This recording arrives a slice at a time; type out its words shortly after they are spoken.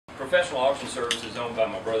Professional Auction Service is owned by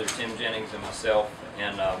my brother Tim Jennings and myself,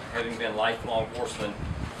 and having been lifelong horsemen,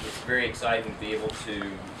 it's very exciting to be able to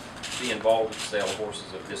be involved with the sale of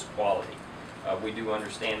horses of this quality. We do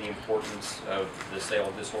understand the importance of the sale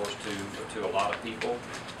of this horse to a lot of people,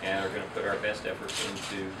 and are going to put our best efforts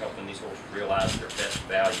into helping these horses realize their best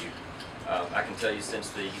value. I can tell you,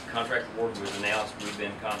 since the contract award was announced, we've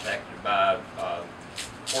been contacted by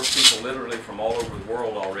horse people literally from all over the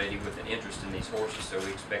world already with an interest in these horses, so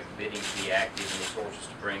we expect the bidding to be active and these horses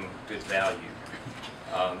to bring good value.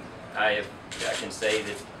 I can say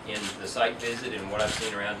that in the site visit and what I've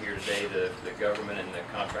seen around here today, the government and the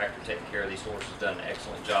contractor taking care of these horses done an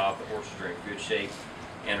excellent job. The horses are in good shape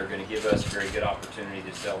and are going to give us a very good opportunity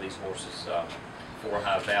to sell these horses for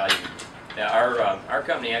high value. Now, our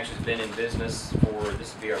company actually has been in business for,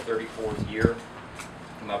 this will be our 34th year.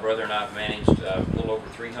 My brother and I have managed a little over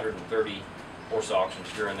 330 horse auctions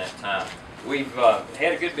during that time. We've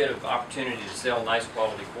had a good bit of opportunity to sell nice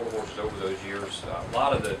quality quarter horses over those years. A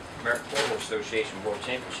lot of the American Quarter Horse Association World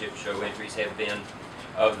Championship show entries have been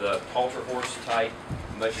of the halter horse type,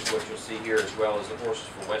 much of what you'll see here, as well as the horses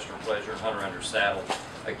for Western Pleasure and Hunter Under Saddle.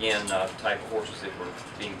 Again, type of horses that were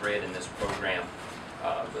being bred in this program.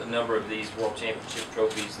 A number of these World Championship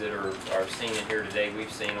trophies that are seen in here today,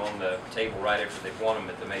 we've seen on the table right after they've won them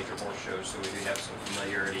at the major horse shows, so we do have some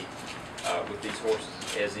familiarity with these horses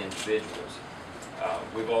as individuals.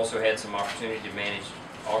 We've also had some opportunity to manage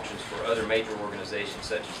auctions for other major organizations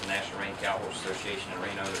such as the National Rein Cow Horse Association in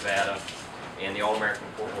Reno, Nevada, and the All-American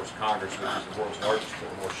Quarter Horse Congress, which is the world's largest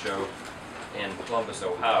quarter horse show in Columbus,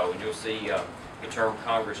 Ohio. And you'll see the term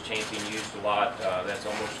Congress champion used a lot. That's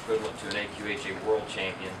almost equivalent to an AQHA world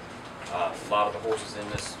champion. A lot of the horses in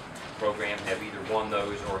this program have either won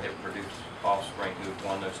those or have produced offspring who have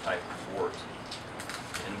won those type of awards.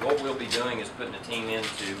 And what we'll be doing is putting a team in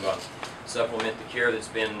to supplement the care that's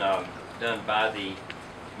been done by the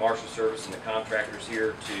Marshals Service and the contractors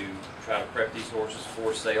here to try to prep these horses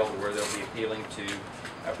for sale to where they'll be appealing to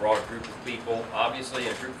a broad group of people. Obviously,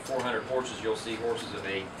 in a group of 400 horses, you'll see horses of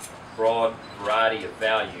a broad variety of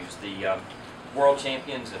values. The world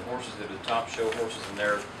champions and horses that are the top show horses and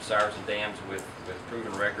their sires and dams with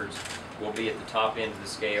proven records will be at the top end of the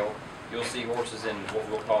scale. You'll see horses in what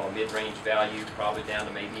we'll call a mid-range value, probably down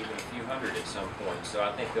to maybe even a few hundred at some point. So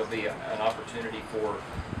I think there'll be an opportunity for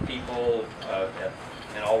people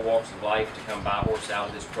in all walks of life to come buy a horse out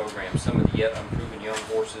of this program. Some of the yet unproven young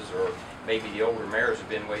horses, or maybe the older mares, have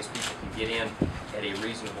been ways people can get in at a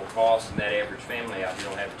reasonable cost, and that average family out here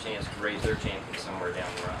will have a chance to raise their champion somewhere down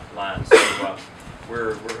the line. So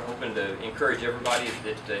we're hoping to encourage everybody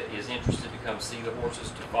that is interested to come see the horses,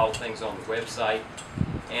 to follow things on the website.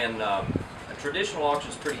 And a traditional auction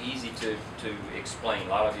is pretty easy to explain. A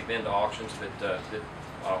lot of you have been to auctions, but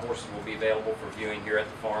horses will be available for viewing here at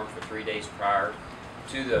the farm for 3 days prior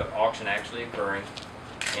to the auction actually occurring.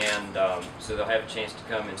 And so they'll have a chance to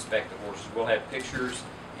come inspect the horses. We'll have pictures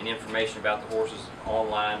and information about the horses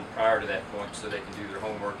online prior to that point so they can do their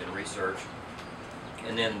homework and research.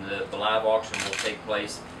 And then the live auction will take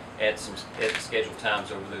place at scheduled times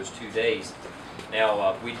over those 2 days.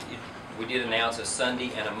 Now, we did announce a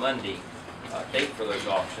Sunday and a Monday date for those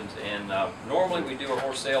auctions, and normally we do our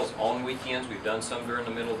horse sales on weekends. We've done some during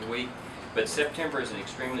the middle of the week, but September is an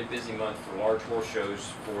extremely busy month for large horse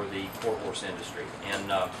shows for the quarter horse industry.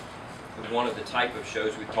 And one of the type of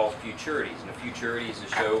shows we call futurities, and a futurity is a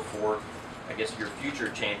show for, I guess, your future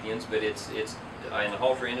champions, but it's in the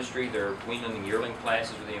halter industry, their weanling and yearling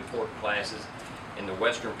classes are the important classes. In the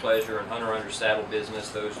Western Pleasure and Hunter Under Saddle business,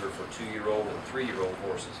 those are for 2-year-old and 3-year-old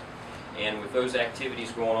horses. And with those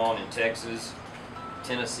activities going on in Texas,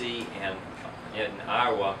 Tennessee, and in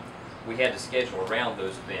Iowa, we had to schedule around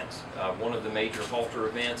those events. One of the major halter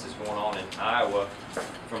events is going on in Iowa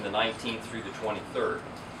from the 19th through the 23rd.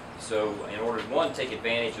 So in order to, one, take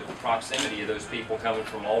advantage of the proximity of those people coming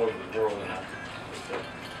from all over the world, and I've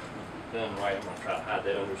done right, I'm going to try to hide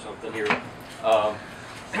that under something here.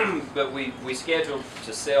 But we scheduled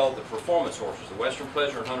to sell the performance horses. The Western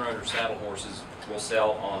Pleasure and Hunter Under Saddle horses will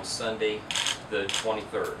sell on Sunday the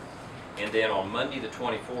 23rd. And then on Monday the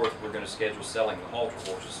 24th, we're going to schedule selling the halter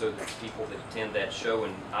horses so that the people that attend that show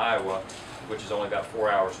in Iowa, which is only about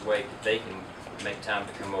 4 hours away, they can make time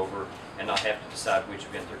to come over and not have to decide which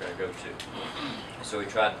event they're going to go to. So we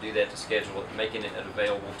tried to do that, to schedule it, making it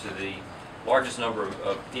available to the largest number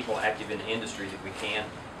of people active in the industry that we can.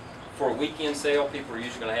 For a weekend sale, people are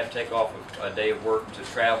usually going to have to take off a day of work to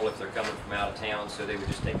travel if they're coming from out of town, so they would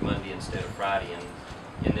just take Monday instead of Friday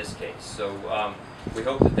in this case. So we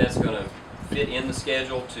hope that that's going to fit in the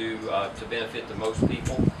schedule to benefit the most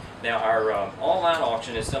people. Now, our online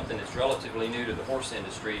auction is something that's relatively new to the horse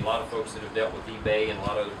industry. A lot of folks that have dealt with eBay and a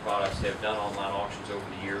lot of other products have done online auctions over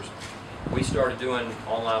the years. We started doing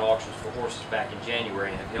online auctions for horses back in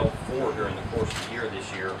January and have held 4 during the course of the year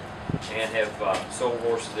this year, and have sold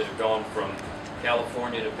horses that have gone from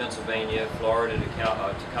California to Pennsylvania, Florida to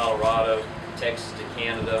Colorado, Texas to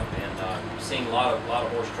Canada, and seeing a lot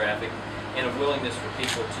of horse traffic and a willingness for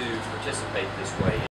people to participate this way.